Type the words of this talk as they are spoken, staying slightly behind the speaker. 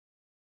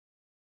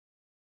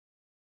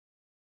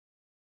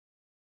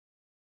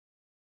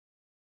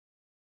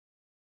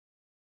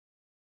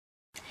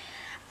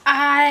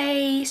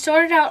I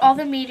sorted out all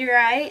the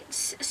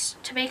meteorites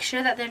to make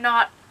sure that they're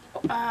not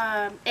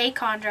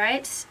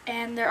achondrites,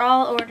 and they're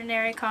all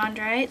ordinary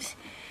chondrites.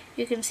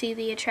 You can see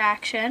the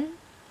attraction.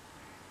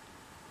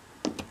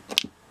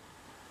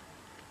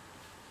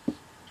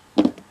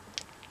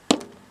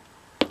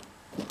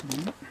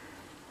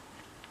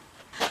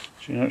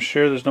 So you're not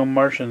sure there's no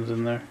Martians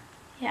in there?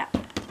 Yeah.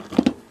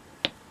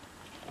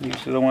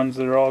 These are the ones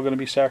that are all going to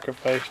be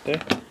sacrificed, eh?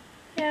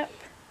 Yep.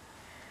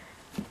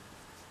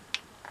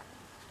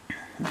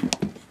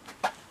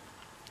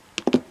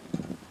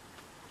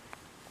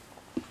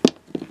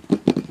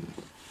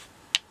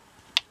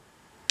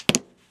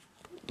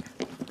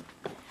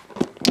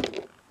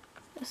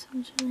 This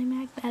one's really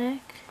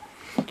magnetic.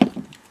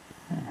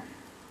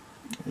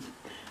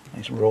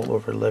 Nice roll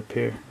over lip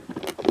here. I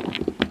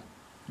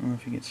don't know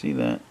if you can see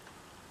that.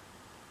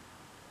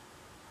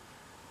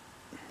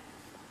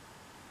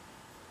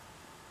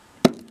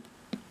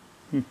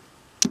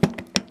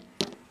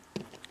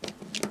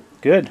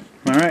 Good.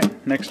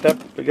 Alright, next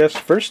step, I guess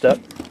first step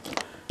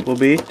will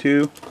be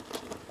to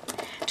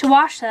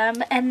wash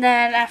them, and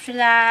then after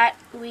that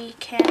we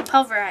can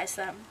pulverize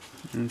them.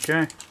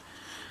 Okay.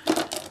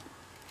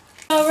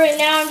 So right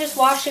now I'm just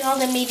washing all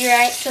the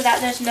meteorites so that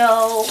there's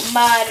no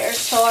mud or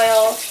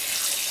soil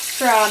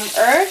from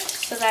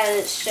Earth, so that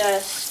it's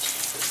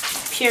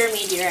just pure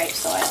meteorite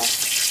soil.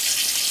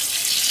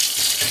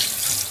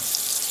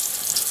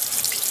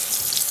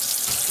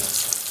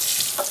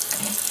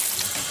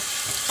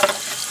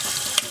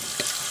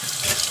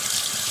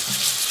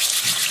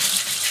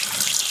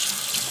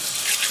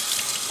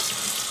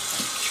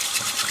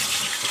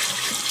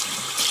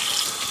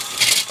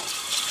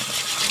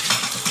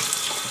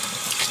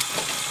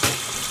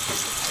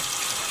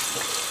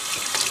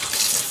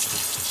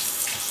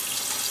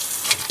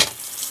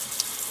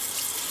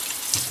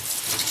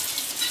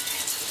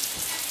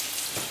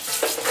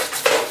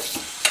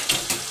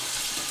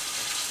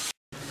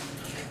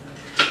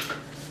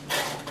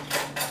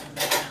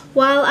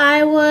 While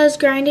I was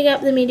grinding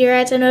up the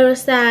meteorites, I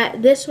noticed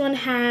that this one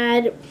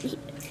had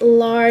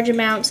large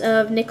amounts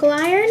of nickel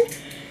iron,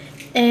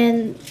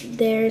 and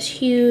there's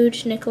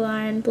huge nickel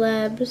iron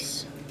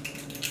blebs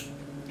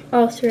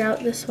all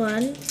throughout this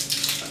one,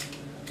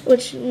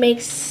 which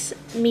makes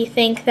me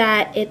think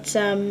that it's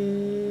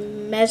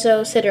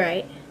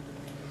mesosiderite.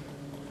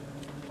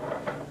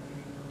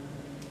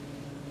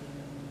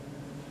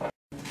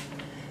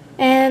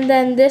 And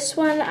then this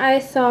one I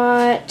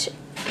thought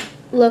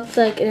looked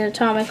like an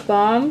atomic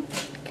bomb,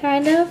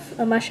 kind of,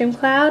 a mushroom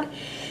cloud.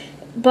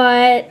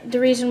 But the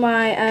reason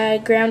why I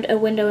ground a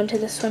window into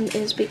this one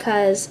is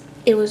because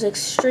it was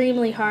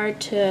extremely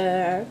hard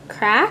to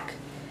crack.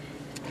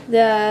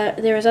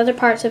 There was other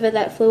parts of it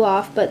that flew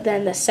off, but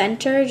then the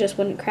center just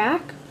wouldn't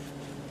crack.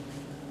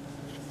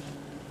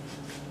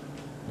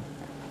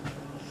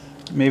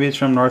 Maybe it's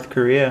from North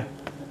Korea.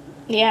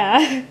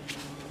 Yeah.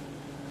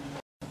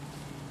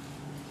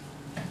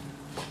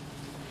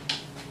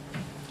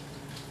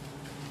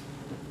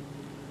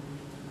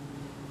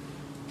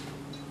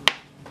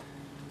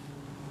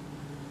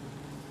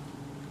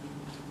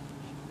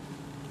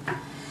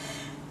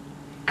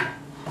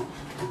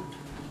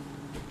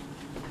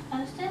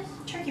 What's this?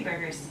 Turkey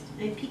burgers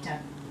and pita.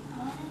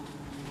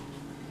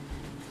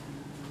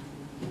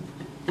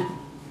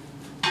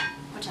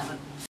 What's that one?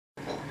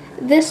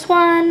 This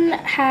one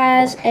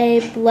has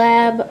a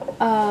bleb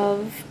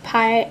of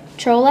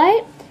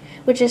petrolite,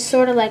 which is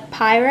sort of like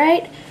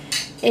pyrite.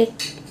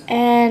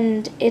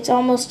 It's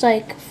almost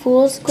like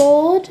fool's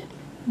gold,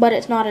 but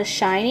it's not as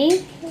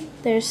shiny.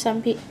 There's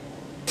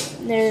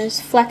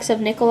flecks of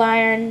nickel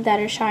iron that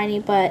are shiny,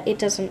 but it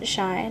doesn't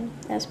shine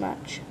as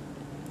much.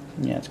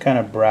 Yeah, it's kind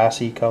of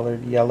brassy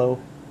colored yellow.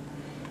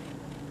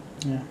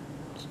 Yeah,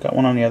 it's got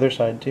one on the other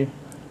side too.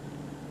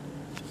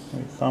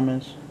 Where your thumb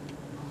is.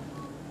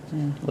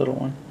 Yeah, little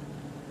one.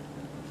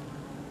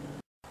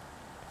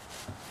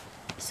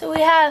 So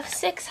we have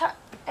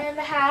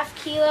 6.5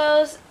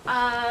 kilos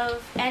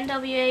of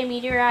NWA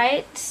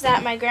meteorites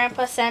that my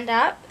grandpa sent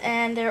up,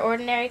 and they're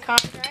ordinary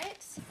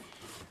chondrites,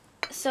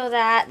 so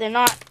that they're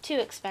not too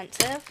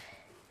expensive.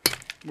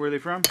 Where are they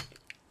from?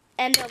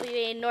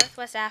 NWA,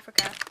 Northwest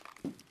Africa.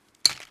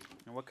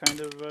 And what kind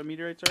of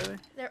meteorites are they?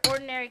 They're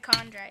ordinary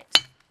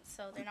chondrites,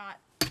 so they're not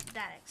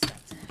that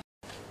expensive.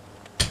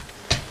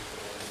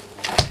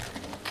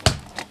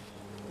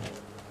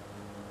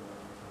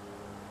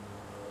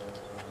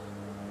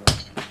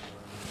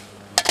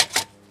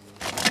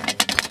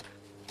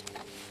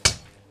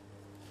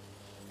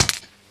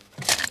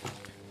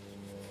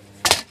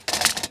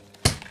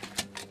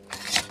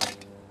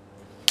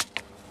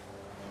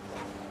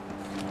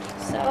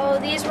 So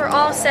these were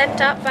all sent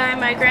up by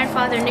my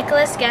grandfather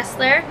Nicholas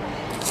Gessler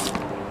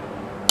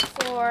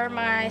for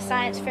my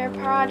science fair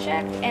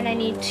project, and I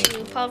need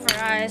to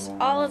pulverize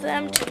all of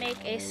them to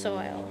make a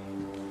soil.